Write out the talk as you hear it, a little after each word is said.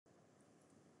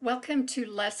Welcome to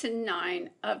Lesson 9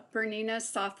 of BERNINA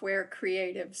Software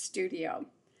Creative Studio.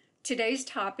 Today's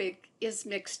topic is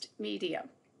mixed media.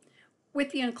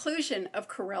 With the inclusion of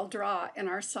CorelDRAW in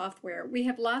our software, we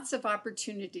have lots of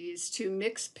opportunities to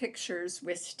mix pictures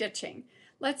with stitching.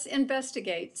 Let's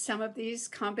investigate some of these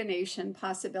combination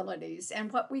possibilities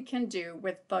and what we can do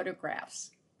with photographs.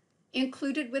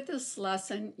 Included with this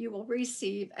lesson, you will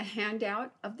receive a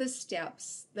handout of the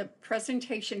steps, the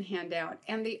presentation handout,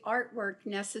 and the artwork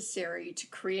necessary to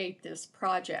create this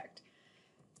project.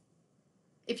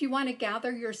 If you want to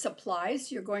gather your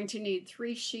supplies, you're going to need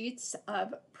 3 sheets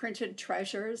of printed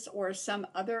treasures or some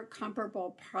other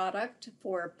comparable product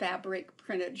for fabric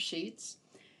printed sheets.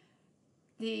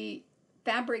 The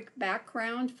fabric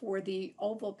background for the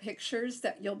oval pictures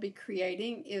that you'll be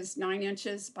creating is 9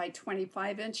 inches by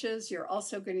 25 inches. You're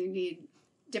also going to need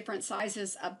different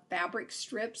sizes of fabric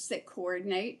strips that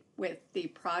coordinate with the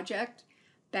project,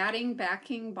 batting,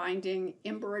 backing, binding,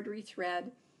 embroidery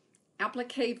thread,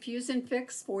 applique fuse and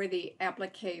fix for the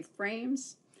applique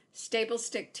frames, stable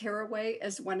stick tearaway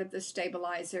as one of the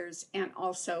stabilizers, and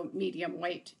also medium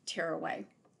weight tearaway.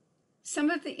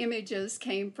 Some of the images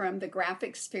came from the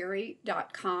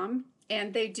graphicsfairy.com,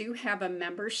 and they do have a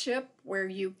membership where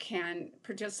you can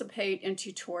participate in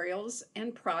tutorials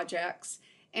and projects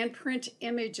and print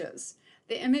images.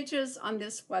 The images on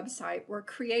this website were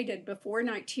created before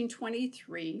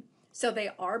 1923, so they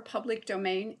are public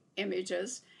domain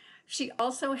images. She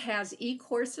also has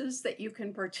e-courses that you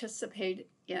can participate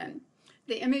in.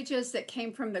 The images that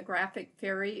came from the Graphic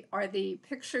Fairy are the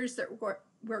pictures that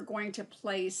we're going to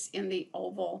place in the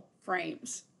oval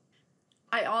frames.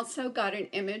 I also got an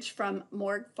image from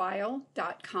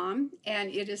morguefile.com,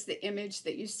 and it is the image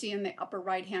that you see in the upper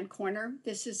right-hand corner.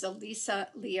 This is a Lisa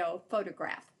Leo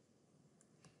photograph.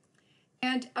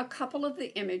 And a couple of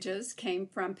the images came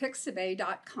from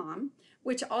pixabay.com,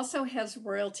 which also has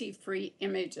royalty-free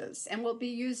images, and we'll be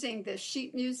using the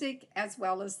sheet music as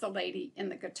well as the lady in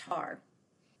the guitar.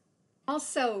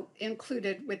 Also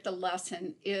included with the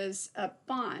lesson is a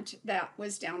font that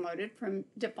was downloaded from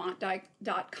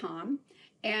defont.com,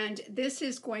 and this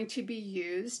is going to be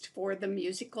used for the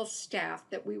musical staff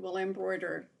that we will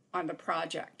embroider on the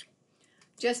project.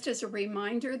 Just as a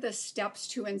reminder, the steps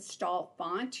to install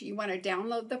font: you want to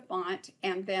download the font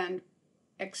and then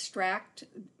extract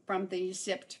from the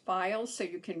zipped file, so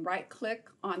you can right-click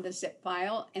on the zip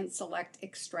file and select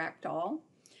Extract All.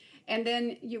 And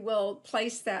then you will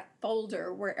place that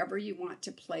folder wherever you want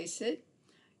to place it.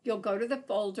 You'll go to the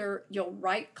folder, you'll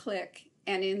right-click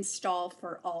and install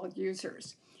for all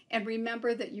users. And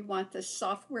remember that you want the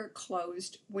software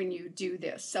closed when you do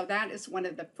this. So that is one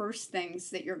of the first things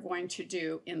that you're going to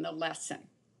do in the lesson.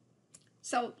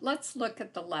 So let's look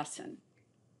at the lesson.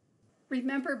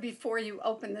 Remember, before you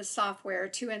open the software,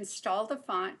 to install the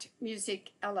font,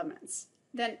 music, elements.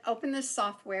 Then open the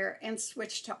software and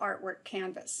switch to Artwork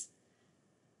Canvas.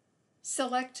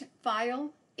 Select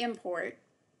File, Import,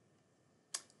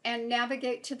 and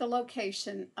navigate to the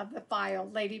location of the file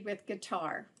Lady with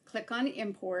Guitar. Click on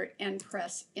Import and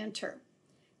press Enter.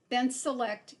 Then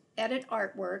select Edit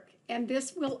Artwork, and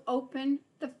this will open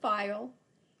the file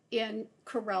in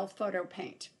Corel Photo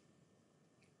Paint.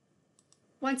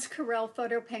 Once Corel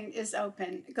Photo Paint is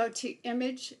open, go to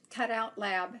Image Cutout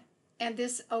Lab, and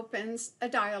this opens a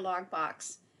dialog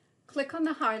box. Click on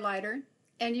the highlighter,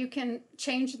 and you can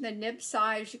change the nib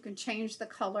size, you can change the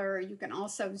color, you can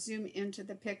also zoom into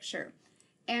the picture.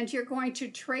 And you're going to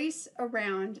trace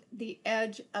around the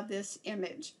edge of this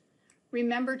image.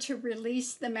 Remember to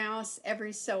release the mouse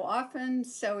every so often,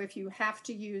 so if you have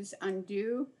to use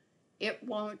undo, it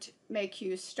won't make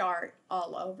you start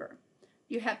all over.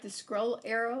 You have the scroll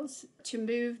arrows to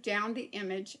move down the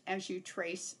image as you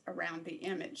trace around the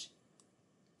image.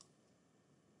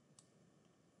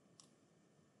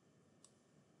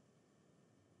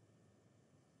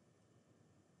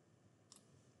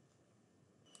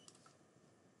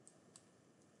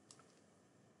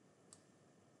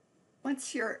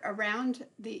 Once you're around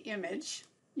the image,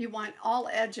 you want all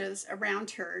edges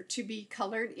around her to be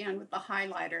colored in with the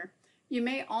highlighter. You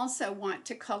may also want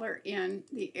to color in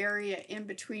the area in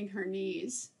between her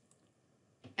knees,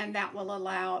 and that will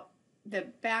allow the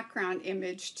background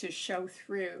image to show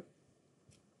through.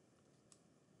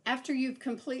 After you've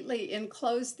completely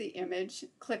enclosed the image,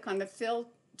 click on the Fill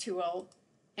tool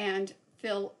and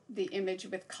fill the image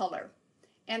with color,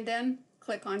 and then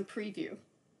click on Preview.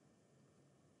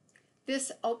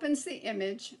 This opens the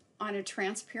image on a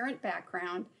transparent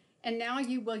background, and now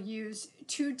you will use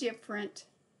 2 different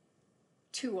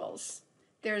tools.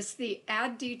 There's the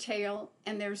Add Detail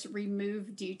and there's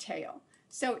Remove Detail.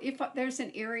 So if there's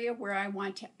an area where I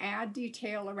want to add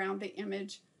detail around the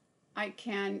image, I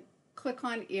can click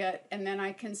on it and then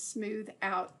I can smooth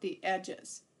out the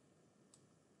edges.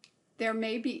 There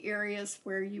may be areas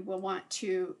where you will want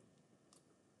to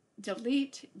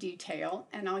delete detail,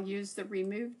 and I'll use the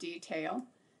remove detail,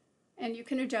 and you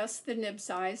can adjust the nib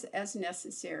size as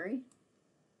necessary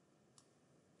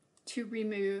to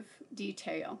remove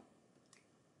detail.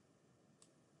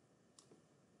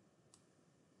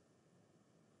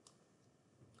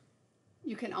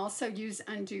 You can also use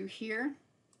undo here.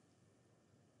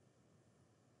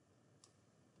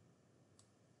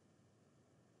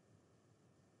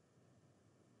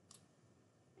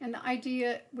 And the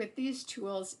idea with these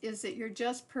tools is that you're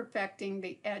just perfecting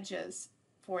the edges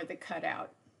for the cutout.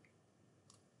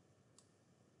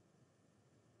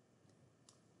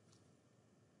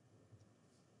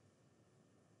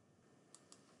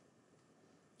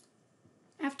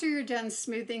 After you're done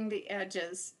smoothing the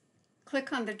edges,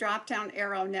 click on the drop-down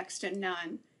arrow next to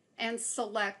None and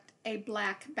select a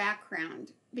black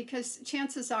background, because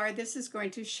chances are this is going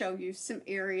to show you some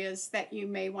areas that you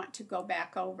may want to go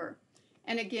back over.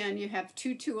 And again, you have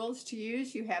two tools to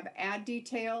use. You have Add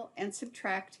Detail and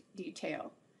Subtract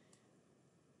Detail.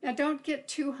 Now don't get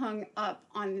too hung up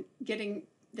on getting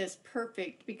this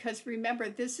perfect, because remember,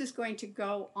 this is going to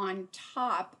go on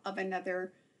top of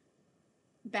another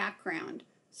background.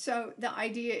 So the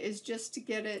idea is just to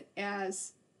get it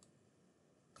as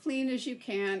clean as you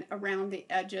can around the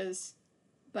edges,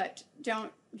 but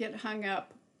don't get hung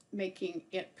up making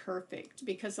it perfect,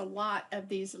 because a lot of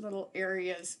these little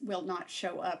areas will not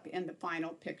show up in the final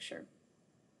picture.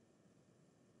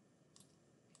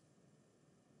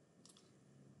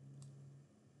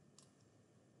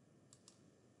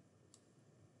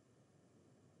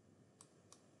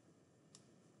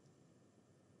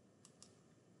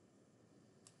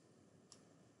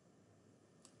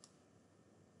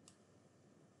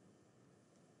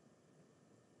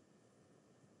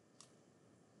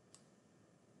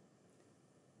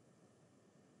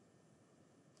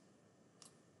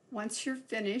 Once you're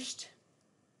finished,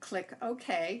 click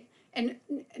OK. And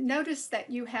notice that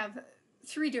you have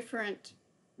three different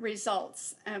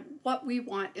results. What we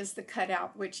want is the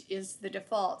cutout, which is the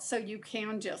default, so you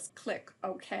can just click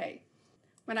OK.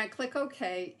 When I click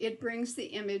OK, it brings the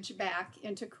image back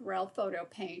into Corel Photo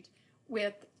Paint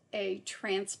with a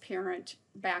transparent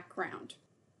background.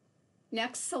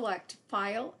 Next, select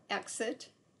File, Exit,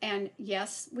 and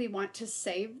yes, we want to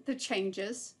save the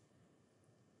changes.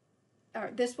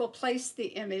 This will place the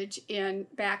image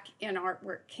back in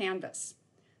Artwork Canvas.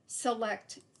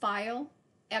 Select File,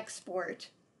 Export,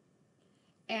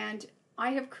 and I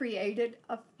have created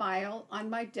a file on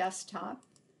my desktop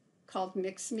called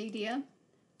Mixed Media.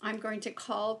 I'm going to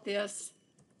call this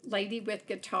Lady with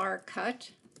Guitar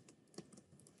Cut.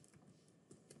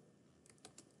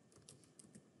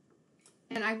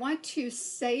 And I want to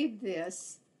save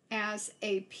this as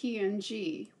a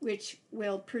PNG, which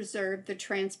will preserve the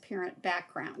transparent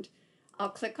background. I'll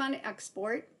click on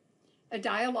Export. A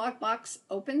dialog box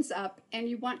opens up, and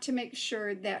you want to make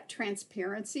sure that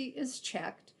transparency is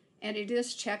checked, and it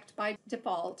is checked by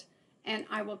default, and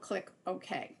I will click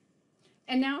OK.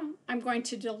 And now I'm going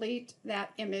to delete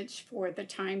that image for the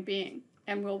time being,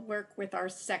 and we'll work with our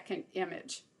second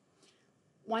image.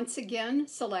 Once again,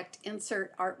 select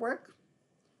Insert Artwork,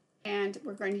 and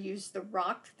we're going to use the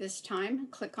rock this time.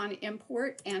 Click on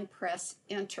Import and press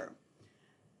Enter.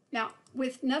 Now,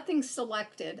 with nothing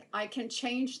selected, I can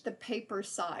change the paper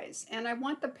size, and I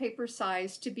want the paper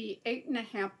size to be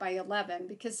 8.5 by 11,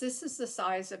 because this is the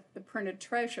size of the printed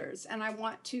treasures, and I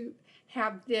want to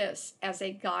have this as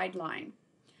a guideline.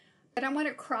 But I want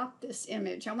to crop this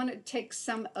image. I want to take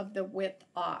some of the width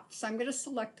off. So I'm going to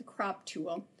select the crop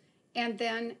tool and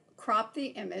then crop the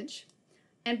image.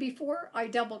 And before I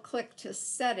double click to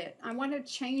set it, I want to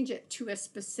change it to a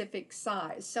specific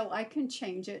size. So I can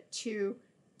change it to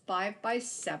 5 by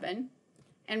 7.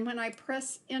 And when I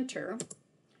press Enter,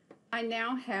 I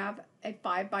now have a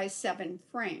 5 by 7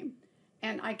 frame.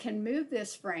 And I can move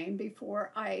this frame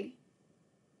before I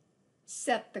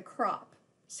set the crop.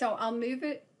 So I'll move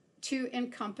it to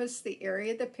encompass the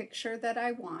area of the picture that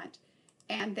I want.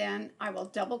 And then I will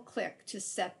double click to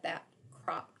set that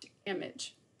cropped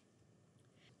image.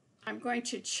 I'm going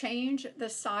to change the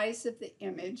size of the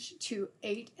image to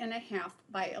 8.5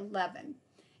 by 11.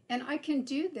 And I can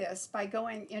do this by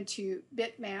going into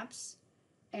Bitmaps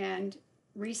and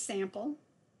Resample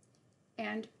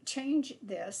and change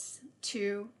this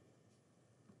to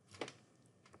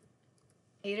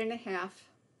 8.5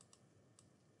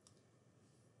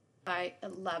 by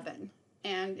 11.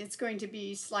 And it's going to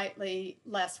be slightly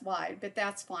less wide, but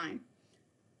that's fine.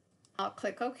 I'll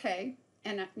click OK,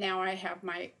 and now I have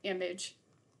my image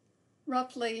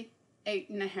roughly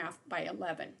 8.5 by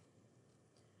 11.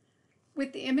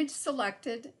 With the image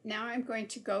selected, now I'm going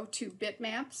to go to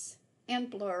Bitmaps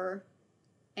and Blur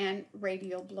and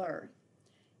Radial Blur.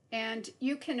 And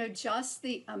you can adjust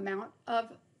the amount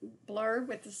of blur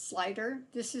with the slider.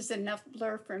 This is enough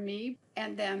blur for me,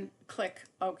 and then click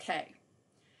OK.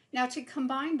 Now to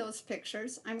combine those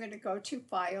pictures, I'm going to go to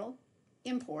File,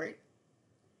 Import,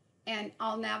 and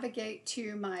I'll navigate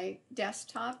to my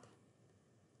desktop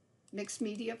mixed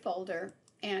media folder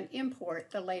and import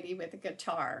the lady with the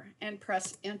guitar and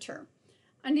press enter.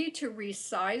 I need to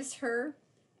resize her,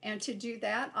 and to do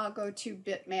that I'll go to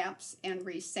Bitmaps and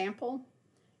Resample,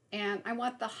 and I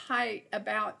want the height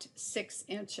about 6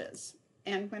 inches,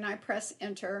 and when I press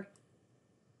enter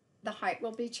the height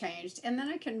will be changed, and then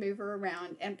I can move her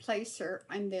around and place her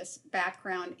on this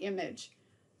background image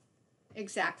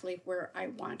exactly where I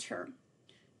want her.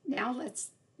 Now let's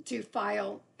do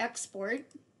File, Export,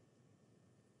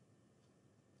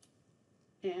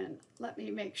 and let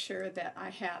me make sure that I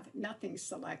have nothing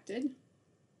selected.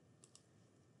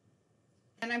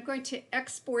 And I'm going to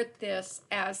export this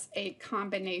as a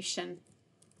combination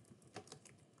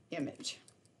image.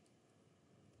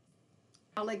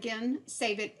 I'll again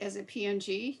save it as a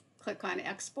PNG, click on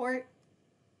Export,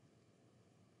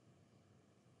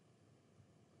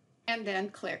 and then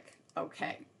click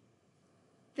OK.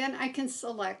 Then I can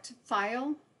select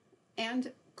File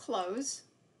and Close,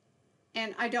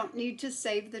 and I don't need to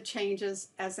save the changes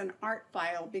as an art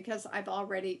file because I've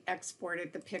already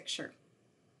exported the picture.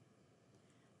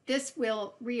 This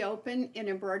will reopen in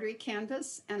Embroidery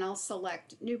Canvas, and I'll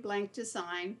select New Blank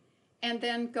Design and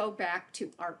then go back to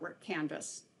Artwork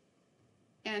Canvas.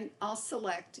 And I'll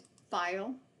select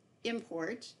File,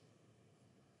 Import,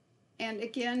 and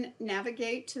again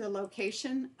navigate to the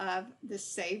location of the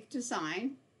saved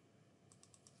design.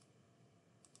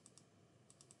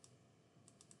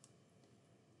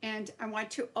 And I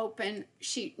want to open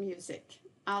sheet music.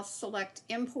 I'll select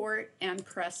Import and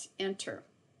press Enter.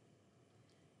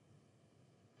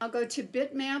 I'll go to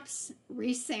Bitmaps,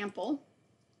 Resample,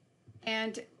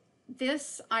 and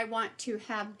this I want to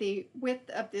have the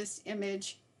width of this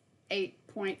image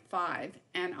 8.5,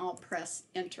 and I'll press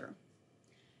Enter.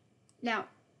 Now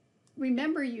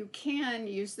remember, you can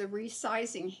use the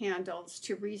resizing handles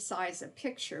to resize a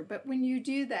picture, but when you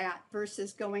do that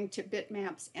versus going to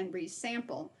Bitmaps and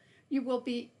Resample, you will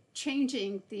be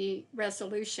changing the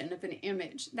resolution of an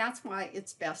image. That's why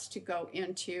it's best to go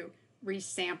into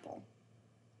Resample.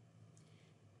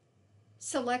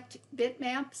 Select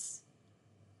Bitmaps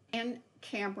and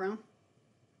Camera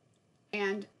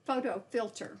and Photo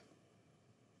Filter.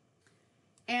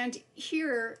 And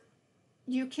here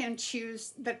you can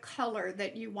choose the color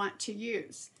that you want to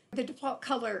use. The default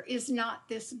color is not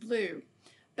this blue,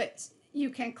 but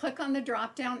you can click on the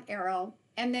drop-down arrow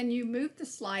and then you move the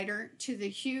slider to the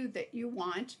hue that you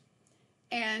want.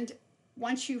 And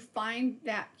once you find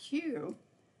that hue,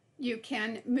 you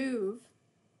can move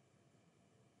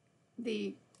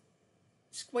the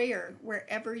square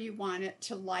wherever you want it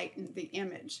to lighten the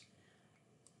image.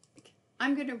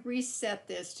 I'm going to reset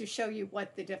this to show you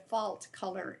what the default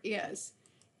color is.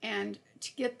 And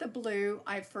to get the blue,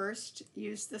 I first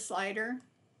used the slider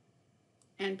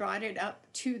and brought it up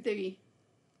to the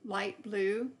light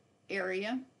blue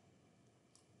area,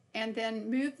 and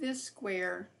then move this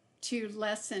square to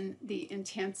lessen the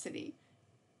intensity.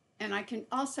 And I can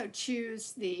also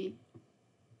choose the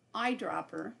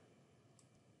eyedropper,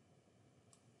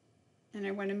 and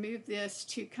I want to move this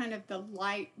to kind of the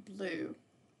light blue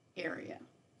area.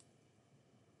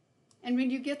 And when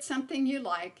you get something you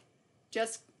like,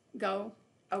 just go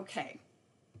OK.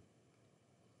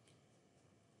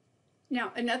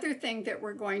 Now another thing that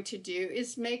we're going to do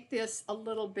is make this a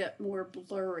little bit more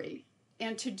blurry.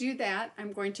 And to do that,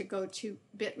 I'm going to go to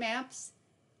Bitmaps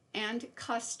and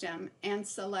Custom and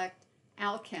select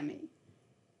Alchemy.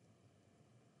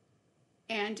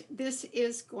 And this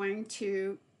is going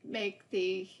to make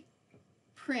the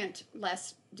print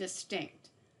less distinct.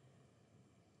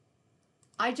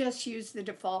 I just used the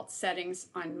default settings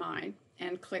on mine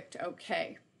and clicked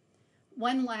OK.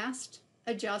 One last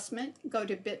adjustment, go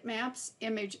to Bitmaps,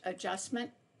 Image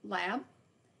Adjustment Lab,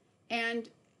 and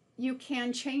you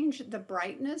can change the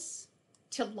brightness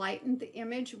to lighten the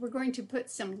image. We're going to put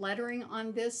some lettering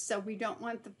on this, so we don't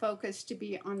want the focus to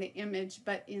be on the image,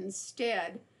 but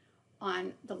instead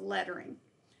on the lettering.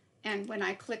 And when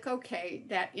I click OK,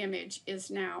 that image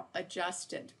is now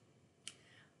adjusted.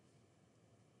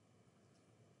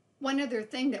 One other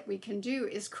thing that we can do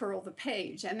is curl the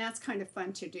page, and that's kind of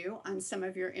fun to do on some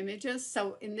of your images.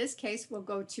 So in this case, we'll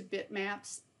go to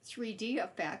Bitmaps 3D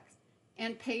Effect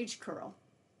and Page Curl.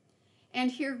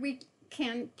 And here we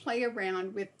can play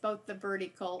around with both the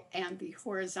vertical and the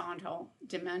horizontal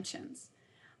dimensions.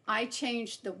 I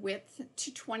changed the width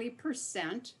to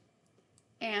 20%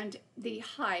 and the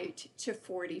height to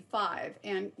 45.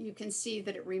 And you can see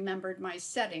that it remembered my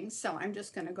settings, so I'm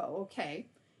just going to go OK.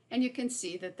 And you can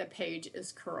see that the page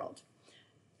is curled.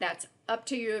 That's up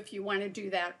to you if you want to do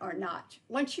that or not.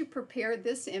 Once you prepare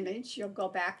this image, you'll go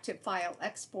back to File,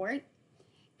 Export,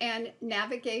 and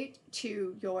navigate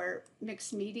to your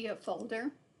mixed media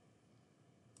folder.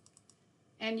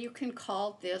 And you can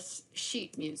call this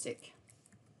sheet music.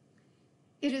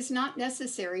 It is not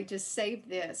necessary to save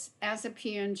this as a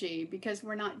PNG because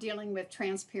we're not dealing with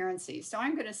transparency. So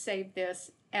I'm going to save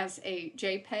this as a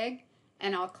JPEG,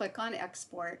 and I'll click on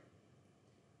Export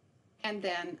and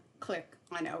then click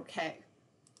on OK.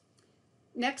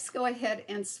 Next, go ahead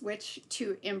and switch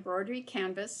to Embroidery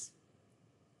Canvas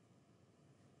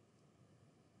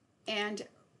and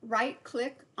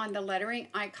right-click on the lettering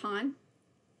icon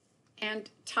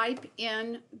and type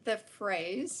in the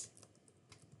phrase.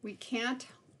 We can't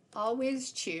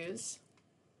always choose.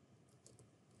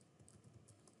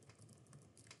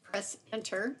 Press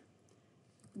Enter.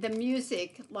 The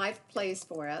music live plays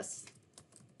for us.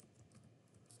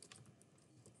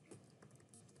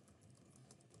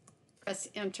 Press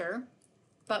Enter,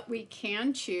 but we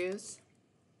can choose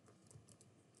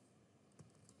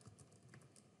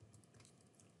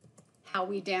how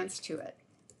we dance to it.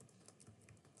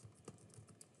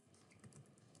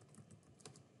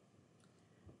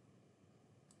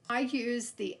 I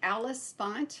use the Alice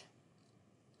font,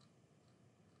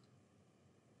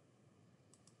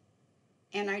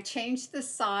 and I changed the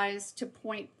size to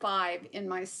 0.5 in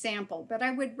my sample, but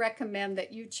I would recommend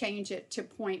that you change it to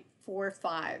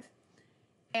 0.45.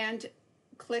 And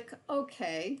click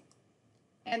OK,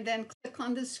 and then click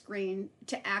on the screen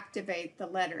to activate the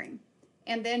lettering.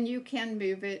 And then you can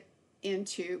move it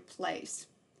into place.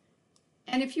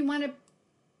 And if you want to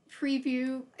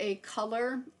preview a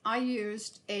color, I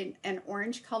used an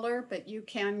orange color, but you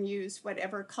can use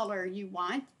whatever color you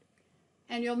want.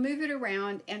 And you'll move it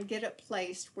around and get it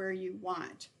placed where you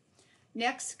want.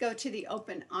 Next, go to the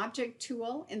Open Object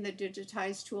tool in the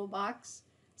Digitize toolbox.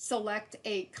 Select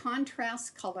a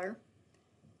contrast color,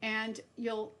 and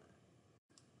you'll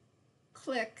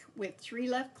click with 3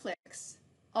 left clicks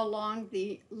along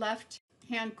the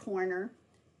left-hand corner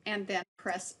and then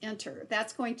press Enter.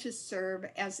 That's going to serve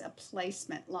as a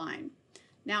placement line.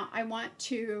 Now I want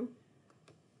to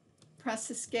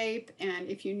press Escape, and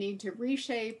if you need to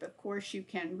reshape, of course you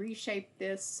can reshape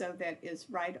this so that it's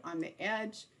right on the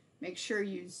edge. Make sure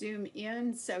you zoom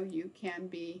in so you can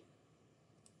be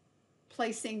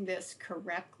placing this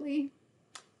correctly,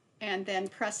 and then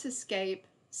press Escape,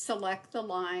 select the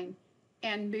line,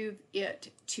 and move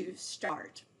it to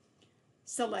Start.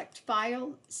 Select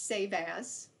File, Save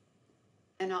As,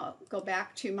 and I'll go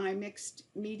back to my mixed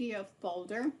media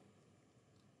folder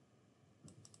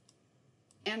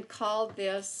and call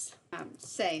this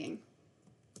Saying,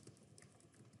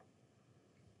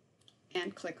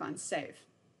 and click on Save.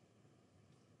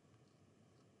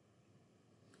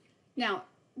 Now,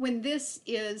 when this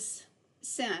is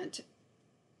sent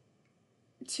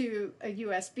to a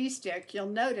USB stick, you'll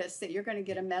notice that you're going to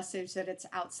get a message that it's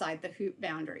outside the hoop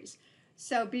boundaries.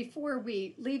 So before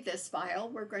we leave this file,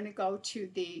 we're going to go to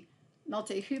the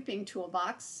multi-hooping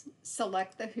toolbox,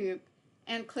 select the hoop,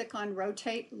 and click on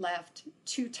Rotate Left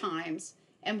 2 times.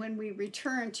 And when we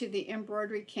return to the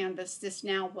embroidery canvas, this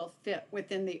now will fit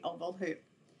within the oval hoop.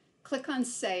 Click on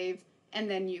Save, and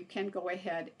then you can go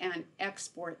ahead and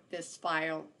export this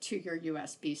file to your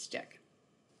USB stick.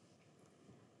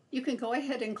 You can go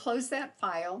ahead and close that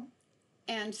file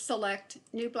and select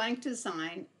New Blank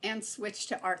Design and switch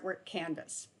to Artwork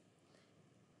Canvas.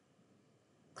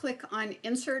 Click on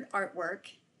Insert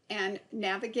Artwork and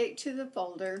navigate to the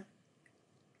folder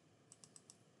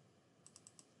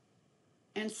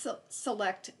and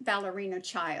select Ballerina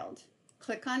Child.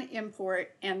 Click on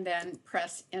Import and then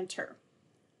press Enter.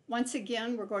 Once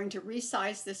again, we're going to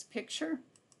resize this picture,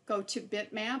 go to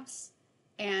Bitmaps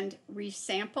and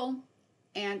Resample,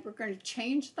 and we're going to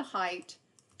change the height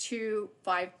to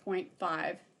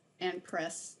 5.5 and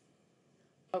press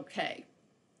OK.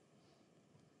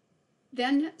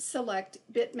 Then select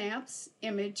Bitmaps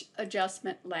Image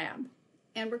Adjustment Lab,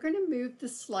 and we're going to move the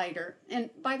slider. And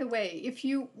by the way, if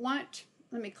you want,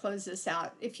 let me close this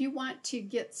out, if you want to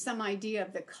get some idea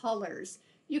of the colors,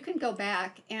 you can go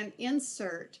back and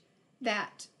insert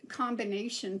that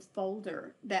combination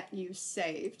folder that you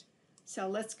saved. So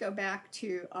let's go back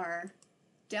to our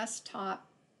desktop,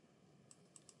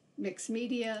 mix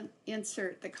media,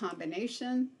 insert the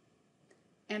combination,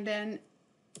 and then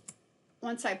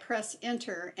once I press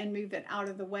enter and move it out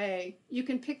of the way, you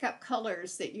can pick up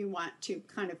colors that you want to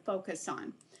kind of focus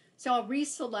on. So I'll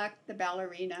reselect the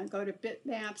ballerina, go to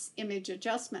Bitmaps Image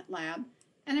Adjustment Lab,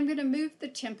 and I'm going to move the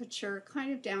temperature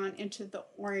kind of down into the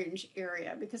orange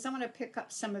area because I'm going to pick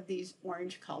up some of these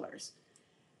orange colors.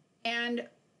 And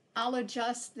I'll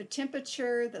adjust the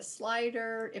temperature, the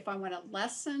slider. If I want to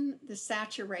lessen the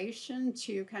saturation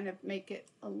to kind of make it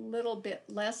a little bit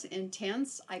less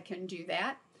intense, I can do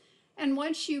that. And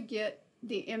once you get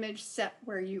the image set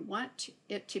where you want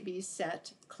it to be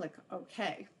set, click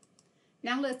OK.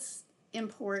 Now let's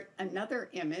import another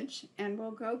image, and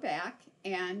we'll go back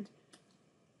and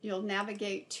you'll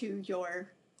navigate to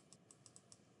your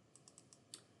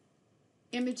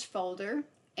image folder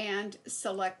and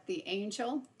select the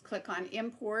angel, click on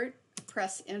import,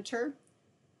 press enter,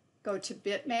 go to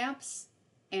bitmaps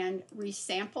and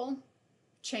resample,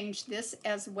 change this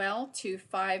as well to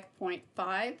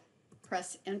 5.5,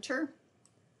 press enter,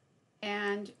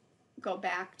 and go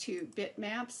back to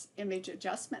Bitmaps Image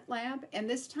Adjustment Lab, and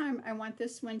this time I want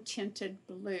this one tinted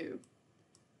blue.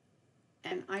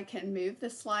 And I can move the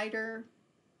slider,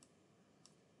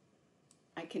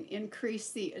 I can increase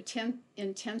the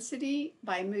intensity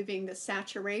by moving the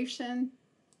saturation.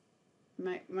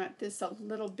 Might want this a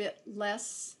little bit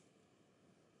less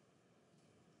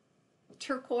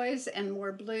turquoise and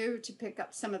more blue to pick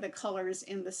up some of the colors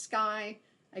in the sky.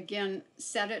 Again,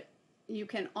 set it. You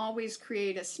can always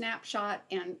create a snapshot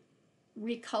and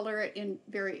recolor it in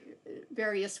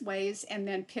various ways and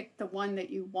then pick the one that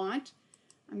you want.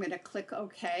 I'm going to click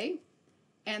OK.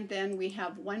 And then we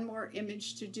have one more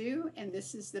image to do, and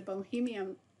this is the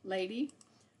Bohemian lady.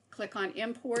 Click on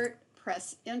import,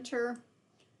 press enter.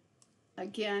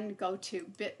 Again, go to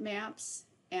bitmaps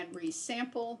and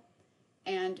resample,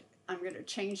 and I'm going to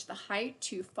change the height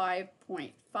to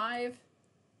 5.5,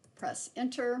 press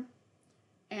enter.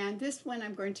 And this one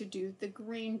I'm going to do the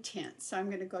green tint. So I'm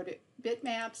going to go to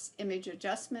Bitmaps Image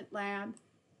Adjustment Lab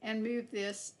and move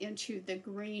this into the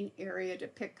green area to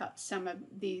pick up some of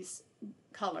these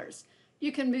colors.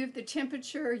 You can move the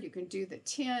temperature, you can do the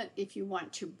tint. If you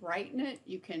want to brighten it,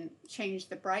 you can change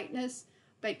the brightness,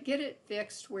 but get it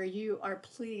fixed where you are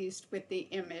pleased with the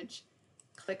image.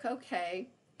 Click OK,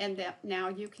 and now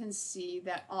you can see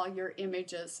that all your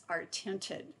images are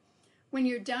tinted. When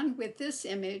you're done with this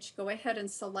image, go ahead and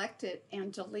select it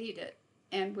and delete it,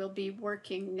 and we'll be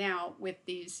working now with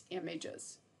these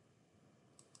images.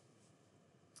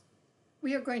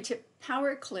 We are going to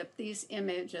power clip these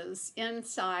images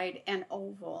inside an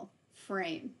oval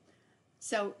frame.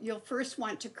 So you'll first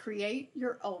want to create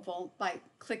your oval by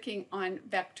clicking on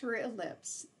Vector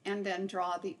Ellipse and then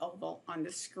draw the oval on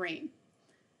the screen.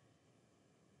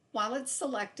 While it's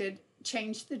selected,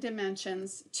 change the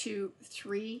dimensions to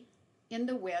 3 in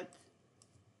the width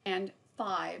and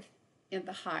 5 in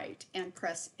the height and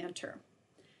press enter.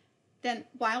 Then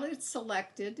while it's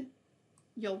selected,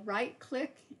 you'll right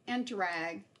click and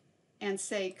drag and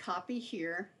say copy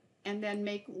here, and then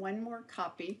make one more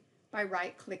copy by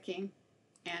right clicking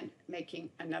and making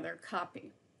another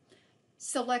copy.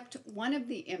 Select one of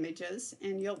the images,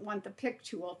 and you'll want the pick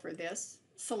tool for this.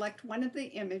 Select one of the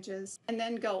images and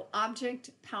then go Object,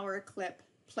 Power Clip,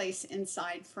 Place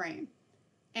Inside Frame,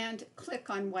 and click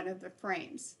on one of the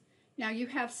frames. Now you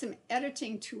have some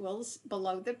editing tools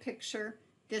below the picture.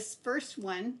 This first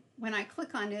one, when I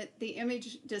click on it, the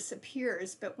image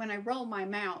disappears, but when I roll my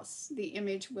mouse, the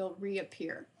image will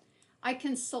reappear. I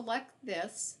can select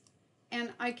this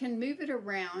and I can move it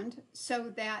around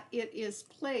so that it is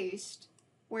placed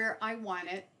where I want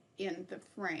it in the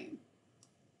frame.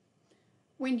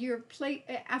 When you're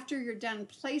after you're done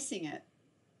placing it,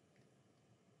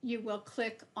 you will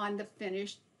click on the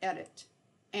Finish Edit.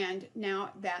 And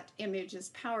now that image is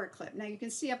power clipped. Now you can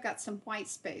see I've got some white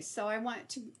space, so I want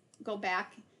to go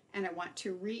back and I want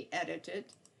to re-edit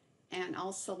it, and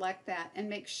I'll select that and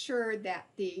make sure that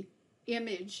the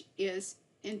image is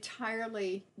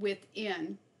entirely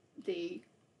within the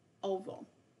oval.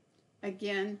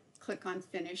 Again, click on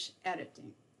Finish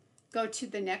Editing. Go to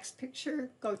the next picture,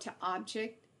 go to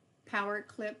Object, Power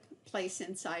Clip, Place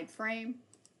Inside Frame.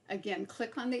 Again,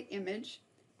 click on the image.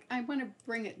 I want to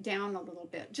bring it down a little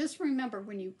bit. Just remember,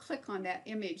 when you click on that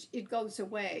image, it goes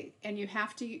away, and you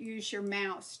have to use your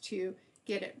mouse to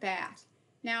get it back.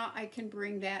 Now I can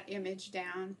bring that image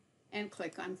down and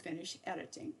click on Finish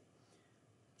Editing.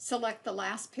 Select the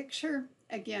last picture.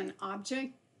 Again,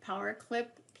 Object, Power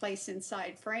Clip, place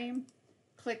inside frame,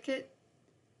 click it.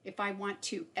 If I want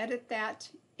to edit that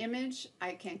image,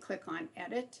 I can click on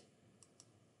edit,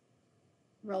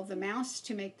 roll the mouse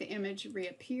to make the image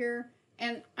reappear,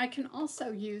 and I can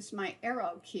also use my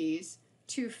arrow keys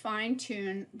to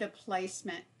fine-tune the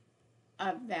placement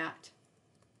of that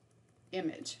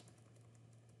image.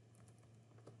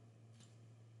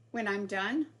 When I'm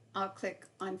done, I'll click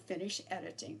on Finish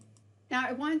Editing. Now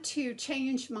I want to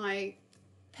change my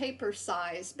paper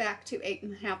size back to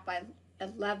 8.5 by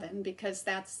 11 because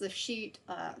that's the sheet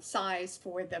size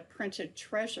for the printed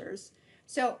treasures.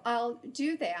 So I'll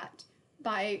do that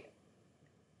by,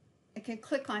 I can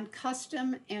click on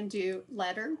Custom and do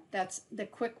Letter. That's the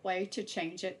quick way to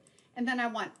change it. And then I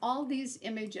want all these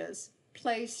images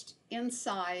placed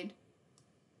inside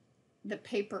the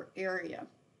paper area.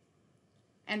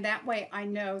 And that way I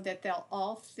know that they'll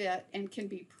all fit and can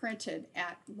be printed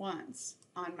at once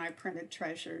on my printed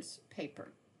treasures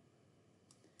paper.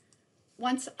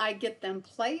 Once I get them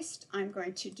placed, I'm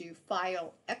going to do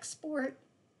File, Export.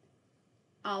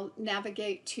 I'll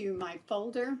navigate to my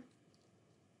folder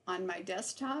on my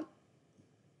desktop,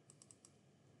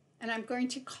 and I'm going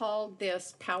to call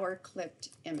this Power Clipped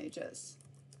Images.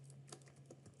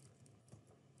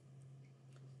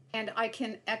 And I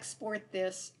can export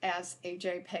this as a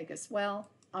JPEG as well.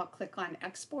 I'll click on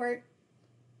Export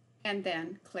and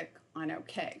then click on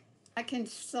OK. I can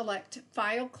select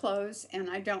File, Close, and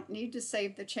I don't need to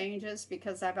save the changes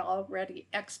because I've already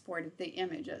exported the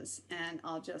images, and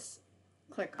I'll just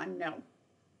click on No.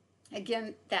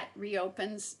 Again, that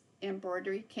reopens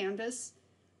Embroidery Canvas,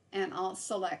 and I'll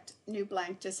select New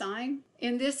Blank Design.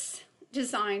 In this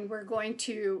design, we're going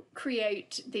to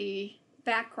create the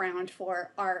background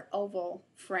for our oval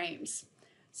frames.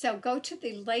 So go to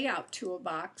the Layout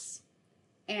toolbox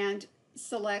and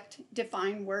select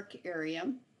Define Work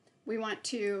Area. We want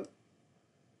to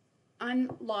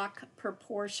unlock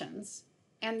proportions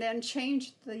and then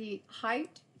change the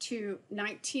height to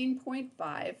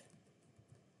 19.5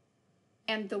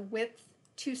 and the width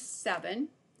to 7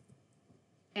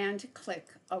 and click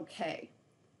OK.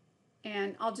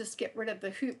 And I'll just get rid of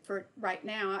the hoop for right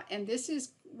now, and this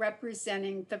is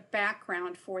representing the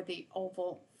background for the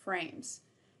oval frames.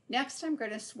 Next, I'm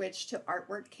going to switch to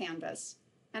Artwork Canvas,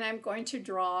 and I'm going to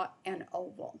draw an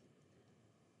oval.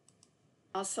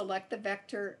 I'll select the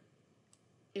vector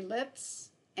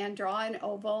ellipse and draw an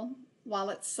oval. While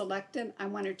it's selected, I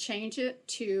want to change it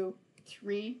to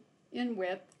 3 in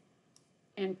width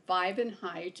and 5 in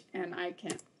height, and I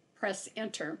can press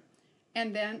Enter.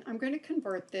 And then I'm going to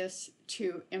convert this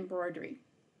to embroidery.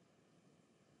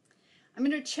 I'm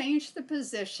going to change the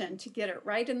position to get it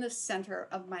right in the center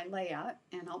of my layout,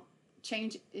 and I'll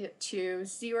change it to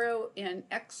 0 in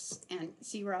X and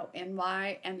 0 in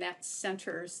Y, and that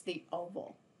centers the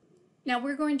oval. Now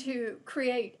we're going to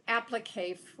create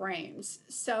applique frames.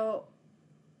 So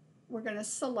we're going to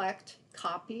select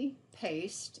Copy,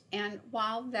 Paste, and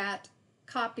while that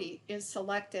copy is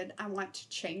selected, I want to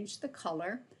change the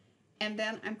color, and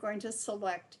then I'm going to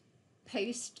select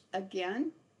Paste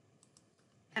again,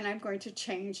 and I'm going to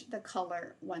change the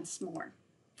color once more.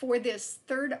 For this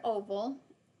third oval,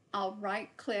 I'll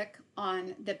right-click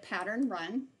on the pattern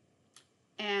run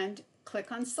and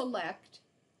click on Select,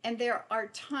 and there are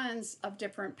tons of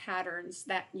different patterns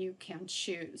that you can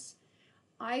choose.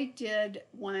 I did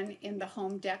one in the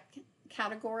home deck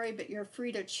category, but you're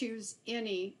free to choose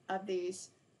any of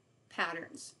these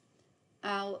patterns.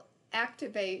 I'll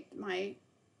activate my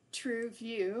True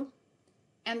View,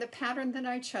 and the pattern that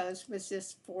I chose was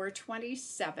this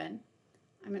 427.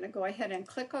 I'm going to go ahead and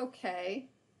click OK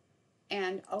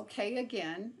and OK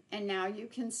again, and now you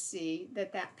can see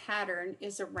that that pattern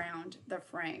is around the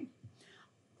frame.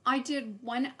 I did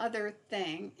one other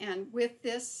thing, and with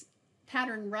this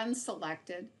pattern run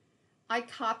selected, I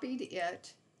copied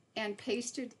it and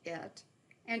pasted it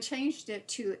and changed it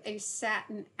to a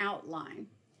satin outline.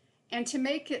 And to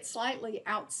make it slightly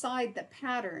outside the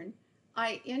pattern,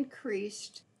 I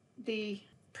increased the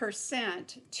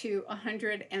percent to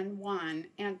 101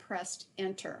 and pressed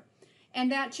Enter.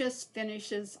 And that just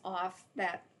finishes off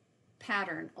that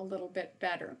pattern a little bit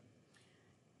better.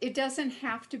 It doesn't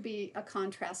have to be a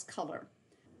contrast color.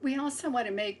 We also want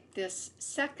to make this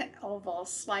second oval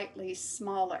slightly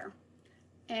smaller.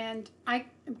 And I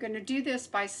am going to do this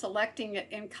by selecting it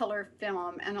in color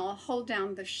film, and I'll hold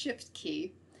down the Shift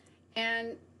key.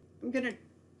 And I'm going to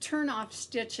turn off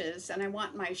stitches, and I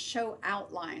want my show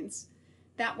outlines.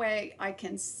 That way I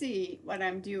can see what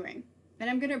I'm doing. And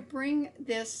I'm going to bring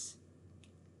this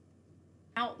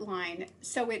outline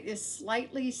so it is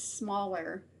slightly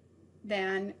smaller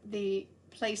than the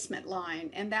placement line,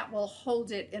 and that will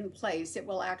hold it in place. It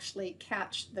will actually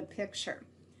catch the picture.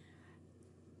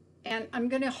 And I'm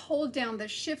going to hold down the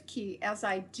shift key as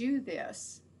I do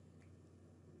this.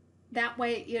 That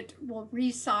way it will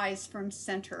resize from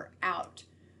center out.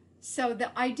 So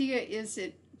the idea is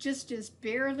it just is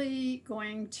barely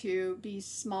going to be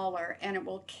smaller and it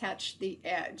will catch the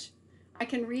edge. I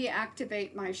can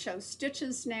reactivate my show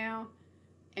stitches now,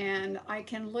 and I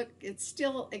can look, it's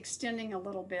still extending a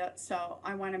little bit, so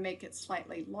I want to make it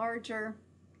slightly larger,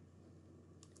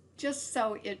 just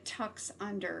so it tucks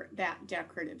under that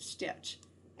decorative stitch,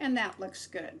 and that looks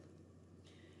good.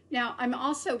 Now I'm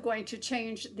also going to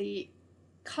change the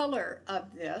color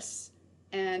of this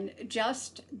and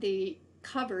just the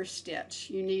cover stitch.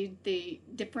 You need the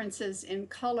differences in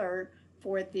color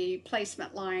for the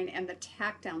placement line and the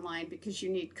tack down line because you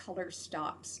need color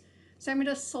stops. So I'm going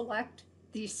to select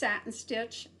the satin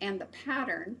stitch and the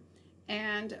pattern,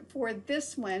 and for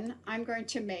this one I'm going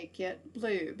to make it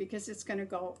blue because it's going to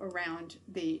go around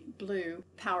the blue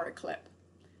power clip.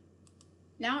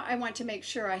 Now I want to make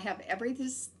sure I have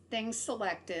everything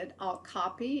selected. I'll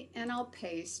copy and I'll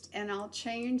paste, and I'll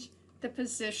change the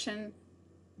position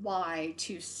Y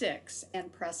to 6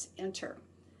 and press enter.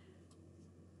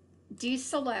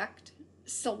 Deselect,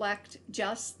 select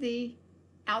just the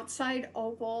outside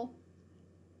oval,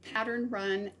 pattern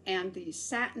run, and the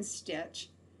satin stitch,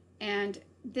 and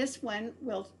this one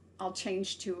I'll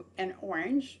change to an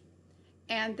orange,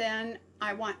 and then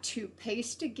I want to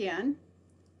paste again.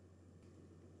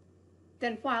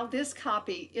 Then while this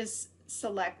copy is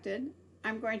selected,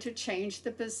 I'm going to change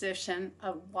the position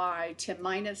of Y to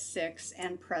 -6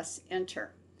 and press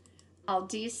enter. I'll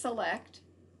deselect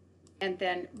and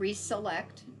then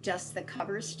reselect just the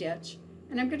cover stitch,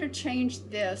 and I'm going to change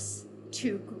this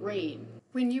to green.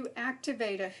 When you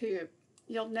activate a hoop,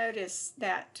 you'll notice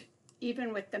that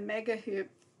even with the mega hoop,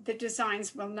 the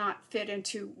designs will not fit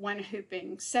into one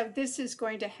hooping, so this is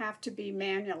going to have to be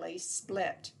manually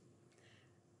split.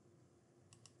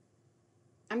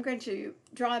 I'm going to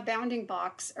draw a bounding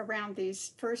box around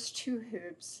these first 2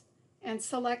 hoops and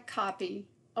select copy,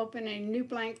 open a new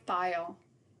blank file,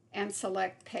 and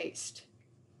select paste.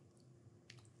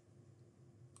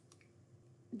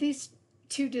 These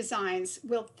 2 designs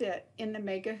will fit in the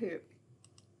mega hoop.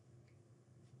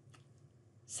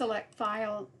 Select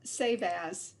file, save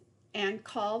as, and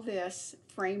call this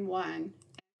frame 1 and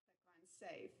click on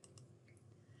save.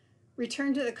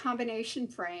 Return to the combination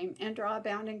frame and draw a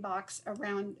bounding box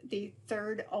around the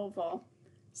 3rd oval.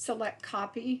 Select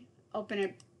copy, open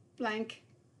a blank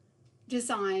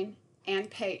design, and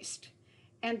paste.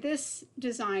 And this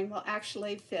design will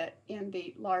actually fit in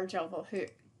the large oval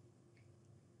hoop.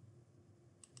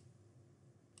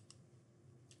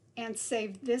 And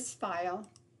save this file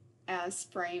as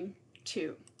frame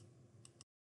 2.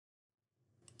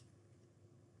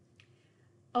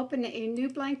 Open a new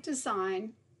blank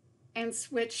design and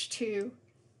switch to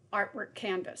artwork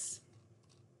canvas.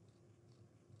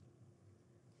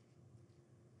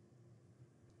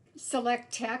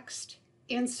 Select text,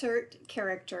 insert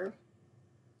character,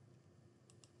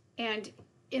 and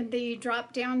in the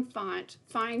drop-down font,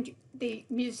 find the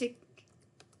music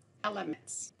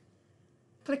elements.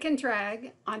 Click and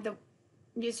drag on the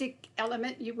music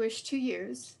element you wish to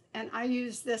use, and I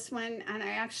used this one, and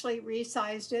I actually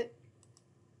resized it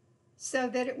so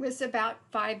that it was about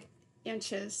 5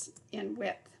 inches in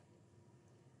width.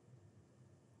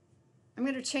 I'm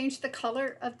going to change the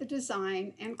color of the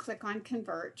design and click on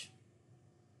Convert.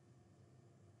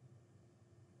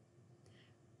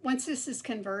 Once this is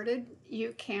converted,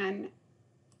 you can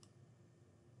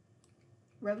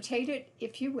rotate it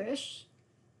if you wish,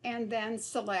 and then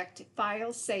select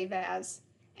File, Save As,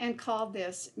 and call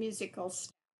this Musical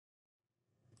Style.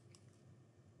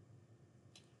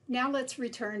 Now let's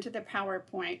return to the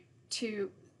PowerPoint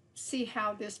to see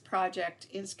how this project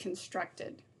is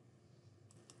constructed.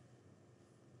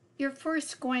 You're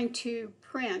first going to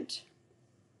print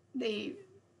the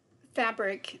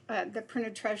fabric, the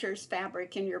Printed Treasures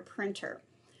fabric in your printer.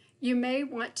 You may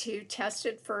want to test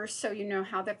it first so you know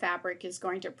how the fabric is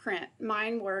going to print.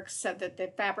 Mine works so that the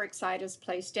fabric side is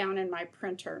placed down in my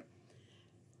printer.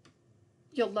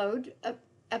 You'll load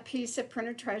a piece of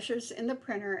Printed Treasures in the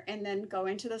printer and then go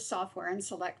into the software and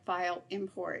select File,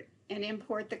 Import, and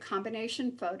import the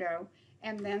combination photo,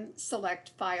 and then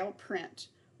select File, Print.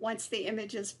 Once the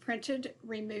image is printed,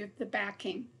 remove the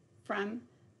backing from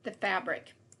the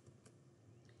fabric.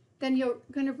 Then you're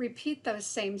going to repeat those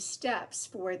same steps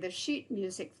for the sheet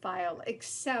music file,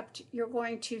 except you're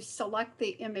going to select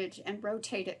the image and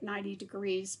rotate it 90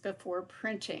 degrees before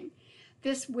printing.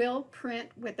 This will print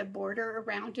with a border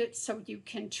around it so you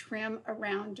can trim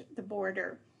around the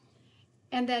border.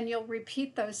 And then you'll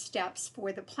repeat those steps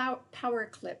for the power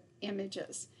clip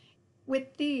images.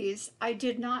 With these, I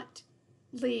did not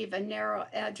leave a narrow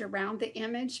edge around the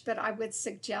image, but I would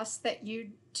suggest that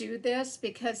you do this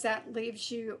because that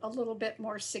leaves you a little bit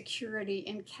more security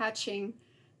in catching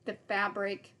the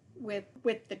fabric with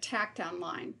the tack down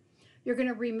line. You're going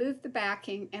to remove the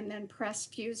backing and then press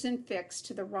fuse and fix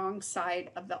to the wrong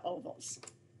side of the ovals.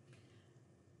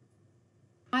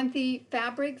 On the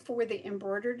fabric for the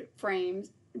embroidered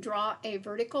frames, draw a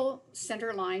vertical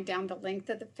center line down the length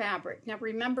of the fabric. Now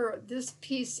remember, this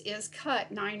piece is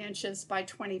cut 9 inches by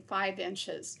 25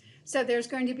 inches. So there's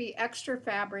going to be extra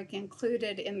fabric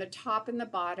included in the top and the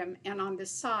bottom and on the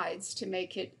sides to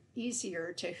make it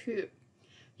easier to hoop.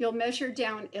 You'll measure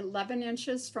down 11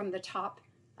 inches from the top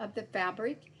of the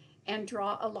fabric and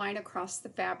draw a line across the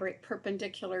fabric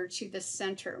perpendicular to the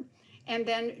center. And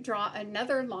then draw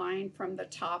another line from the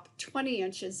top 20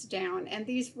 inches down, and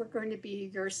these were going to be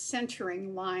your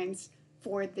centering lines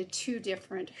for the 2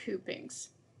 different hoopings.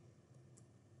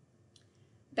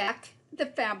 Back the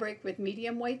fabric with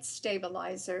medium weight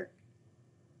stabilizer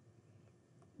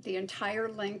the entire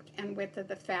length and width of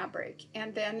the fabric,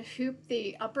 and then hoop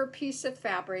the upper piece of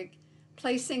fabric,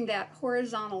 placing that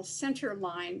horizontal center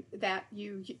line that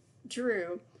you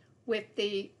drew with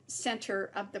the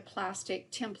center of the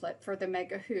plastic template for the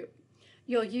mega hoop.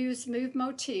 You'll use Move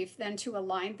Motif then to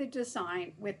align the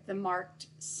design with the marked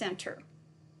center.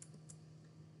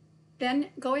 Then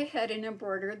go ahead and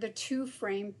embroider the 2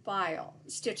 frame file.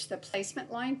 Stitch the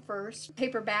placement line first.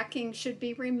 Paper backing should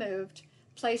be removed.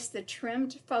 Place the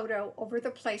trimmed photo over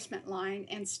the placement line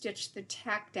and stitch the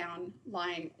tack down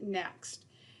line next.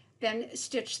 Then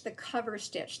stitch the cover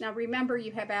stitch. Now remember,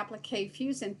 you have applique,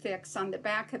 fuse, and fix on the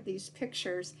back of these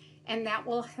pictures, and that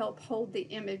will help hold the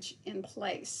image in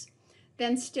place.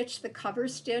 Then stitch the cover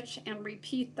stitch and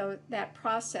repeat that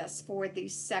process for the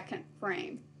 2nd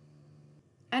frame.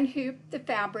 Unhoop the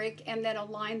fabric and then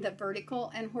align the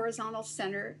vertical and horizontal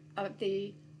center of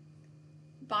the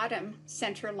bottom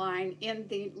center line in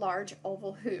the large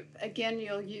oval hoop. Again,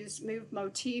 you'll use Move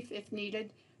Motif if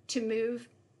needed to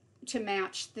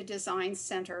match the design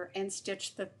center and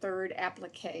stitch the 3rd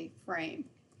applique frame.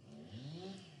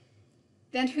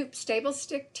 Then hoop stable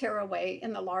stick tearaway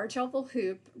in the large oval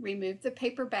hoop. Remove the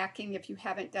paper backing if you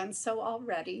haven't done so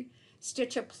already.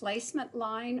 Stitch a placement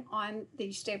line on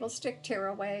the stable stick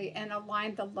tearaway and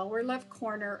align the lower left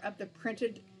corner of the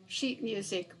printed sheet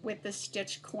music with the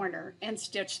stitch corner and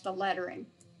stitch the lettering.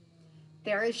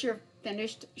 There is your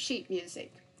finished sheet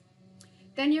music.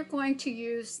 Then you're going to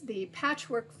use the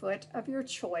patchwork foot of your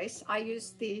choice. I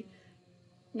used the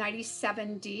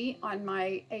 97D on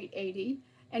my 880,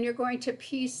 and you're going to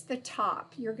piece the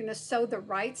top. You're going to sew the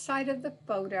right side of the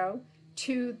photo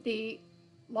to the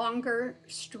longer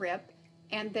strip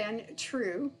and then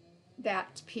true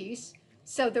that piece.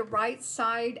 Sew the right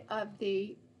side of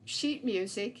the sheet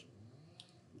music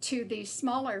to the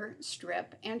smaller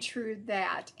strip and true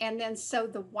that, and then sew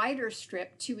the wider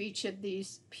strip to each of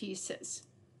these pieces.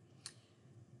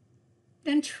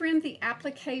 Then trim the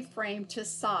applique frame to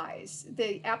size.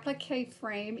 The applique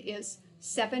frame is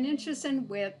 7 inches in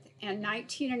width and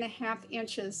 19.5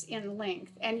 inches in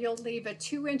length, and you'll leave a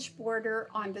 2-inch border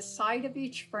on the side of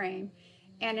each frame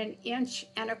and an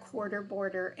 1.25 inch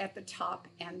border at the top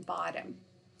and bottom.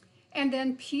 And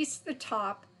then piece the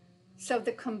top, sew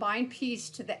the combined piece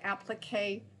to the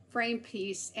applique frame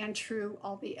piece and true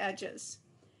all the edges.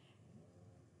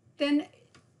 Then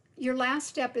your last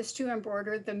step is to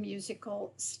embroider the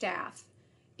musical staff.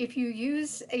 If you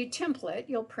use a template,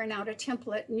 you'll print out a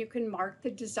template and you can mark the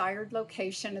desired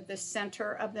location of the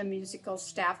center of the musical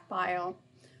staff file.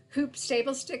 Hoop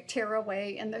stable stick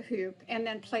tearaway in the hoop and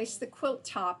then place the quilt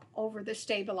top over the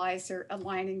stabilizer,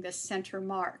 aligning the center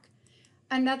mark.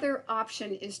 Another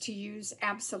option is to use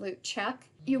absolute check.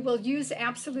 You will use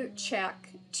absolute check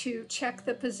to check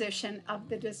the position of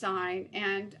the design,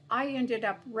 and I ended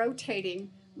up rotating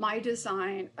my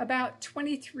design about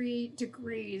 23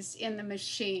 degrees in the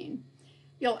machine.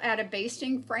 You'll add a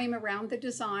basting frame around the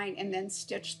design and then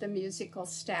stitch the musical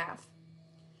staff.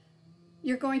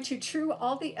 You're going to true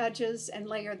all the edges and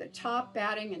layer the top,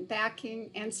 batting, and backing,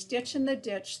 and stitch in the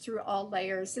ditch through all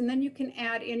layers, and then you can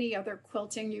add any other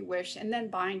quilting you wish and then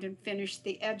bind and finish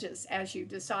the edges as you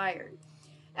desired.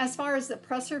 As far as the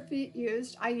presser feet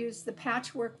used, I used the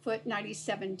patchwork foot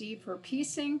 97D for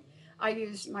piecing. I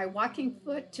used my walking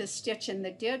foot to stitch in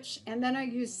the ditch, and then I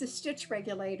used the stitch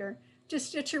regulator to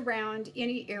stitch around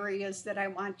any areas that I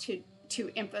want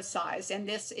to emphasize, and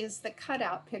this is the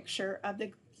cutout picture of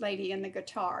the lady in the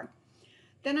guitar.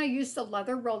 Then I used the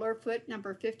leather roller foot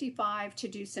number 55 to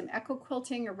do some echo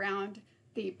quilting around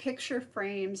the picture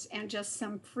frames and just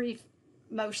some free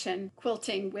motion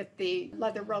quilting with the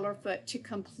leather roller foot to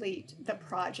complete the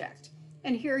project.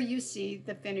 And here you see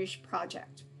the finished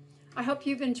project. I hope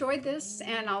you've enjoyed this,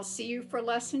 and I'll see you for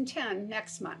lesson 10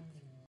 next month.